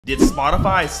Did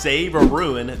Spotify save or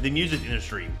ruin the music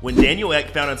industry? When Daniel Ek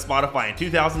founded Spotify in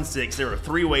 2006, there were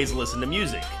 3 ways to listen to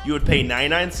music. You would pay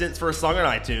 99 cents for a song on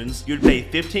iTunes, you would pay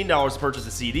 $15 to purchase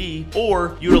a CD,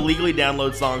 or you would illegally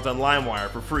download songs on LimeWire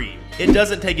for free. It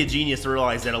doesn't take a genius to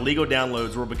realize that illegal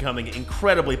downloads were becoming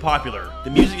incredibly popular.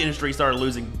 The music industry started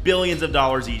losing billions of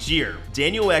dollars each year.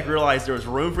 Daniel Ek realized there was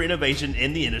room for innovation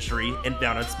in the industry and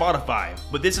founded Spotify.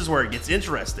 But this is where it gets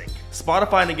interesting.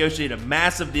 Spotify negotiated a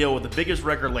massive deal with the biggest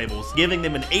record labels, giving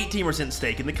them an 18%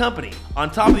 stake in the company.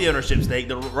 On top of the ownership stake,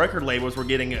 the record labels were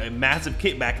getting a massive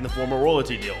kickback in the form of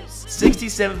royalty deals.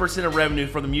 67% of revenue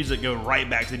from the music go right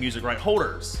back to the music right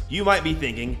holders. You might be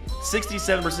thinking,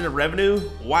 67% of revenue?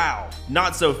 Wow,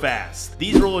 not so fast.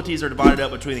 These royalties are divided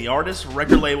up between the artists,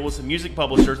 record labels, music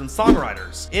publishers, and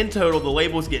songwriters. In total, the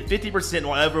labels get 50%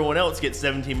 while everyone else gets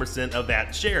 17% of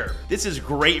that share. This is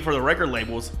great for the record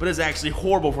labels, but is actually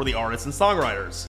horrible for the artists and songwriters.